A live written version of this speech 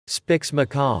Spix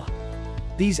Macaw.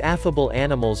 These affable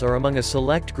animals are among a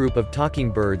select group of talking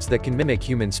birds that can mimic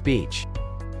human speech.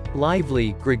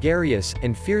 Lively, gregarious,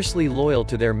 and fiercely loyal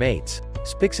to their mates,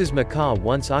 Spixs Macaw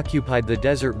once occupied the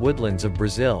desert woodlands of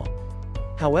Brazil.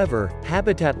 However,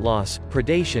 habitat loss,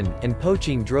 predation, and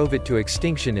poaching drove it to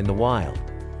extinction in the wild.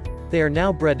 They are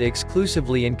now bred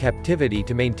exclusively in captivity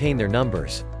to maintain their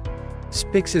numbers.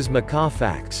 Spixs Macaw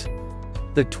facts.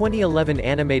 The 2011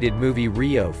 animated movie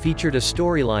Rio featured a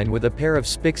storyline with a pair of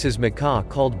Spixs Macaw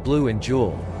called Blue and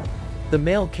Jewel. The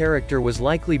male character was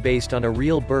likely based on a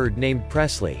real bird named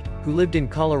Presley, who lived in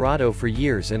Colorado for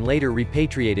years and later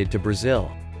repatriated to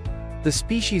Brazil. The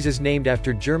species is named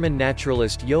after German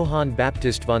naturalist Johann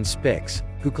Baptist von Spix,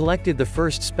 who collected the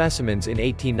first specimens in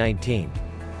 1819.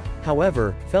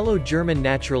 However, fellow German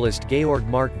naturalist Georg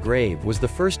Mark Grave was the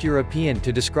first European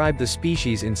to describe the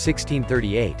species in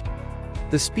 1638.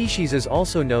 The species is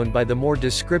also known by the more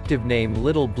descriptive name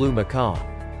Little Blue Macaw.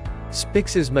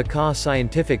 Spixs Macaw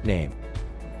scientific name.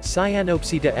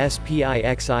 Cyanopsida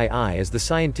spixii is the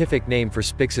scientific name for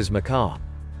Spixs Macaw.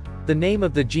 The name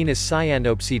of the genus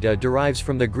Cyanopsida derives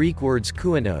from the Greek words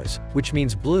kouanos, which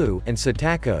means blue, and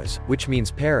psittacos, which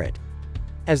means parrot.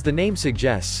 As the name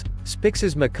suggests,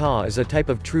 Spixs Macaw is a type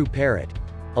of true parrot,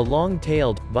 a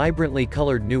long-tailed, vibrantly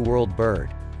colored New World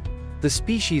bird. The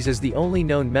species is the only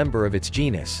known member of its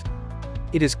genus.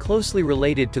 It is closely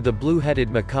related to the blue-headed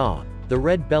macaw, the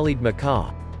red-bellied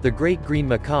macaw, the great green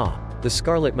macaw, the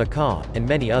scarlet macaw, and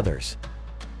many others.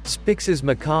 Spixs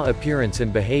Macaw appearance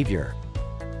and behavior.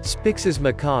 Spixs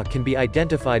Macaw can be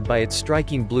identified by its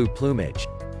striking blue plumage.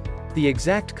 The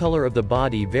exact color of the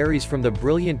body varies from the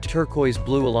brilliant turquoise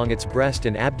blue along its breast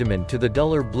and abdomen to the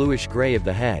duller bluish-gray of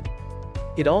the head.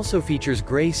 It also features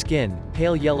gray skin,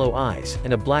 pale yellow eyes,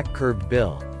 and a black curved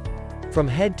bill. From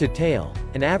head to tail,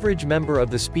 an average member of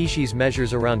the species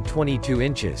measures around 22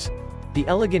 inches. The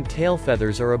elegant tail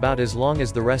feathers are about as long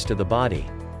as the rest of the body.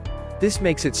 This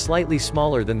makes it slightly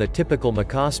smaller than the typical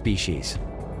macaw species.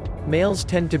 Males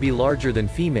tend to be larger than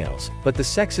females, but the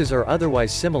sexes are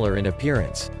otherwise similar in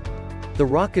appearance. The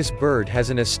raucous bird has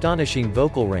an astonishing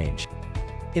vocal range.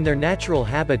 In their natural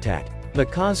habitat,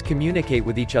 macaws communicate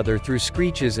with each other through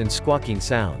screeches and squawking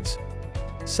sounds.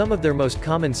 Some of their most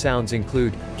common sounds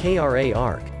include kra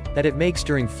ark, that it makes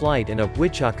during flight, and a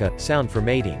wichaka sound for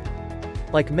mating.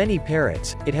 Like many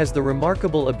parrots, it has the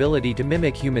remarkable ability to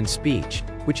mimic human speech,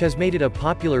 which has made it a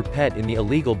popular pet in the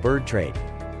illegal bird trade.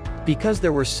 Because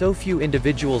there were so few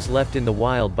individuals left in the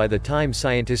wild by the time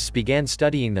scientists began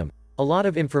studying them, a lot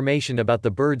of information about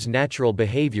the bird's natural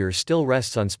behavior still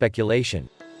rests on speculation.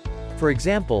 For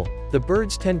example, the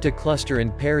birds tend to cluster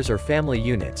in pairs or family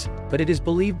units, but it is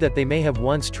believed that they may have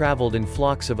once traveled in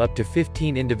flocks of up to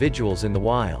 15 individuals in the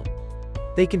wild.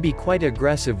 They can be quite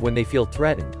aggressive when they feel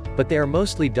threatened, but they are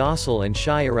mostly docile and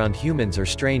shy around humans or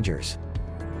strangers.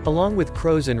 Along with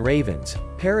crows and ravens,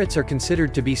 parrots are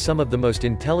considered to be some of the most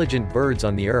intelligent birds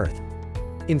on the earth.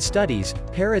 In studies,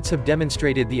 parrots have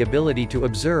demonstrated the ability to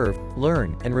observe,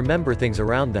 learn, and remember things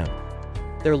around them.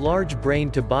 Their large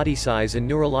brain-to-body size and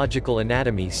neurological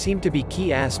anatomy seem to be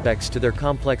key aspects to their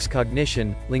complex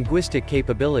cognition, linguistic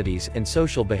capabilities, and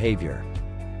social behavior.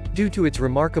 Due to its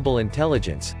remarkable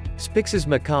intelligence, Spixs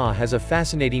Macaw has a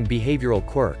fascinating behavioral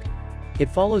quirk. It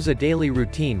follows a daily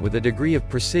routine with a degree of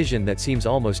precision that seems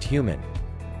almost human.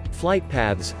 Flight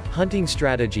paths, hunting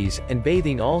strategies, and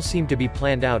bathing all seem to be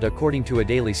planned out according to a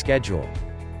daily schedule.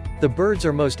 The birds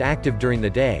are most active during the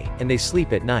day, and they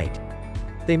sleep at night.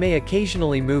 They may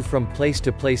occasionally move from place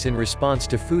to place in response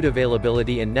to food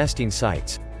availability and nesting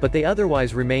sites, but they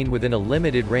otherwise remain within a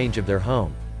limited range of their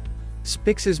home.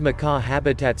 Spixs Macaw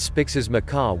habitat. Spixs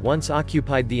Macaw once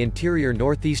occupied the interior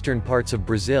northeastern parts of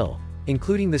Brazil,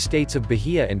 including the states of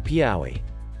Bahia and Piauí.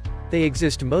 They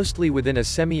exist mostly within a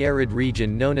semi-arid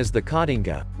region known as the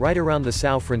Caatinga, right around the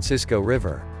São Francisco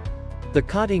River. The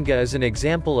Caatinga is an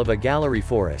example of a gallery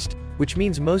forest, which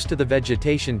means most of the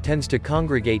vegetation tends to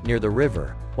congregate near the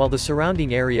river, while the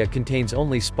surrounding area contains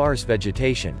only sparse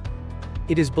vegetation.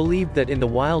 It is believed that in the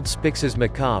wild Spixs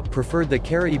Macaw preferred the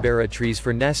caraibera trees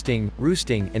for nesting,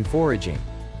 roosting, and foraging.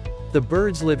 The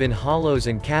birds live in hollows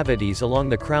and cavities along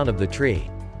the crown of the tree.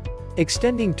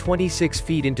 Extending 26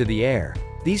 feet into the air,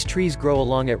 these trees grow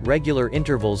along at regular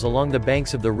intervals along the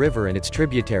banks of the river and its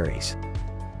tributaries.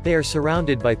 They are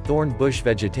surrounded by thorn bush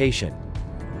vegetation.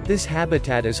 This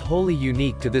habitat is wholly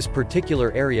unique to this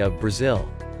particular area of Brazil.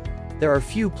 There are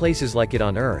few places like it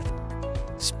on Earth.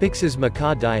 Spixs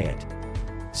Macaw diet.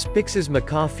 Spixs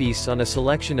Macaw feasts on a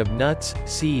selection of nuts,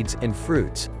 seeds, and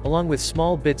fruits, along with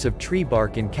small bits of tree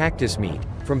bark and cactus meat,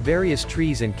 from various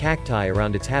trees and cacti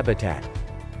around its habitat.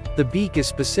 The beak is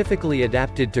specifically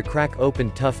adapted to crack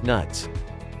open tough nuts.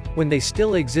 When they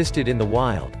still existed in the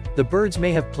wild, the birds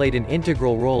may have played an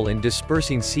integral role in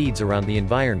dispersing seeds around the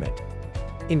environment.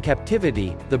 In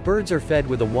captivity, the birds are fed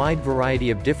with a wide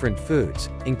variety of different foods,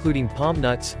 including palm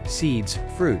nuts, seeds,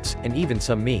 fruits, and even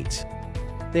some meats.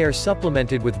 They are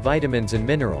supplemented with vitamins and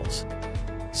minerals.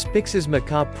 Spixs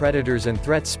Macaw predators and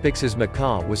threats. Spixs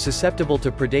Macaw was susceptible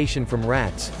to predation from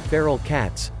rats, feral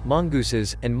cats,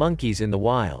 mongooses, and monkeys in the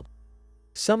wild.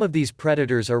 Some of these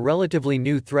predators are relatively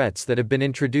new threats that have been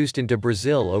introduced into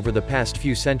Brazil over the past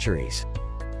few centuries.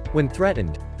 When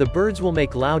threatened, the birds will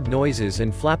make loud noises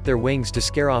and flap their wings to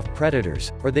scare off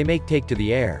predators, or they may take to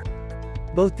the air.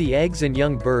 Both the eggs and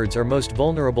young birds are most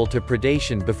vulnerable to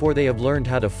predation before they have learned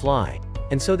how to fly,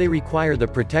 and so they require the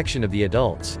protection of the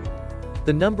adults.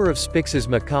 The number of Spixs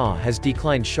Macaw has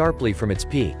declined sharply from its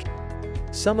peak.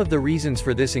 Some of the reasons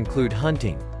for this include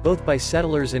hunting, both by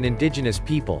settlers and indigenous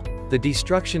people, the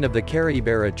destruction of the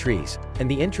Caraibera trees,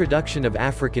 and the introduction of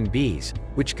African bees,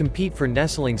 which compete for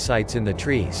nestling sites in the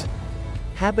trees.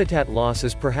 Habitat loss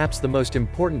is perhaps the most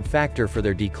important factor for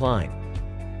their decline.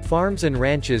 Farms and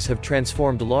ranches have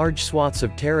transformed large swaths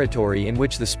of territory in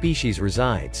which the species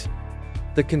resides.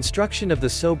 The construction of the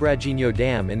Sobradinho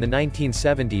Dam in the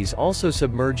 1970s also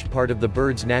submerged part of the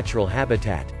bird's natural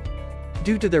habitat.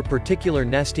 Due to their particular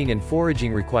nesting and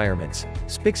foraging requirements,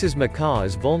 Spixs Macaw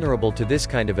is vulnerable to this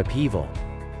kind of upheaval.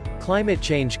 Climate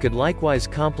change could likewise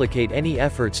complicate any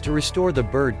efforts to restore the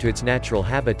bird to its natural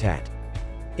habitat.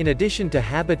 In addition to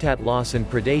habitat loss and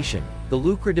predation, the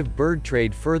lucrative bird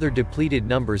trade further depleted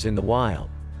numbers in the wild.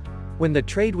 When the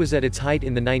trade was at its height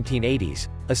in the 1980s,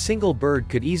 a single bird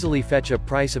could easily fetch a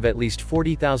price of at least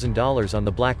 $40,000 on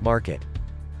the black market.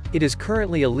 It is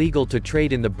currently illegal to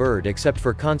trade in the bird except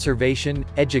for conservation,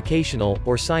 educational,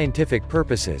 or scientific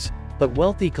purposes, but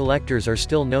wealthy collectors are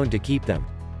still known to keep them.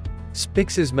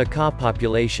 Spixs Macaw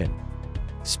population.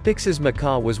 Spixs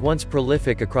Macaw was once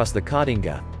prolific across the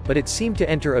Caatinga, but it seemed to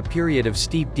enter a period of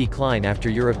steep decline after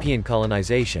European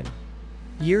colonization.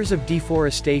 Years of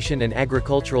deforestation and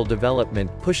agricultural development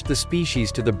pushed the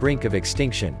species to the brink of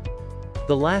extinction.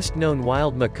 The last known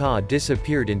wild macaw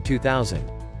disappeared in 2000.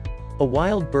 A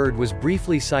wild bird was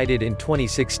briefly sighted in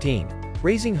 2016,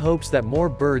 raising hopes that more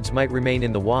birds might remain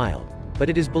in the wild, but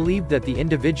it is believed that the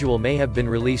individual may have been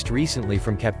released recently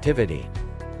from captivity.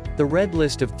 The Red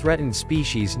List of Threatened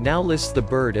Species now lists the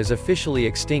bird as officially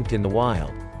extinct in the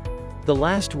wild. The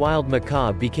last wild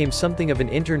macaw became something of an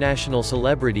international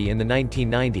celebrity in the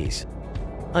 1990s.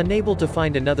 Unable to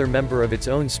find another member of its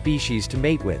own species to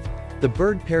mate with, the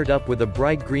bird paired up with a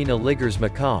bright green Spixs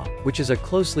macaw, which is a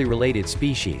closely related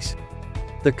species.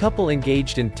 The couple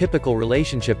engaged in typical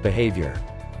relationship behavior.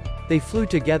 They flew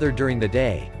together during the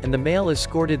day, and the male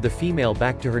escorted the female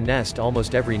back to her nest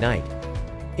almost every night.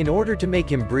 In order to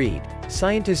make him breed,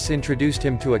 scientists introduced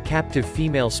him to a captive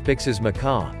female Spixs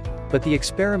macaw, but the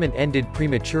experiment ended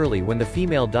prematurely when the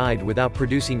female died without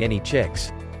producing any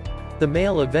chicks. The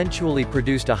male eventually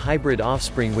produced a hybrid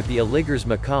offspring with the Spixs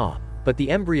macaw, but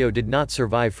the embryo did not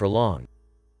survive for long.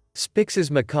 Spixs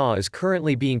Macaw is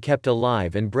currently being kept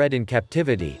alive and bred in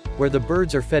captivity, where the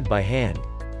birds are fed by hand.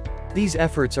 These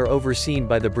efforts are overseen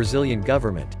by the Brazilian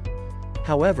government.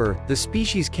 However, the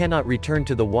species cannot return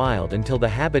to the wild until the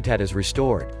habitat is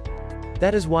restored.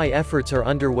 That is why efforts are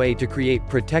underway to create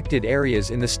protected areas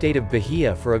in the state of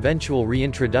Bahia for eventual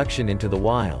reintroduction into the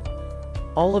wild.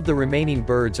 All of the remaining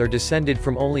birds are descended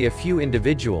from only a few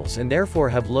individuals and therefore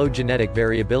have low genetic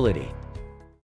variability.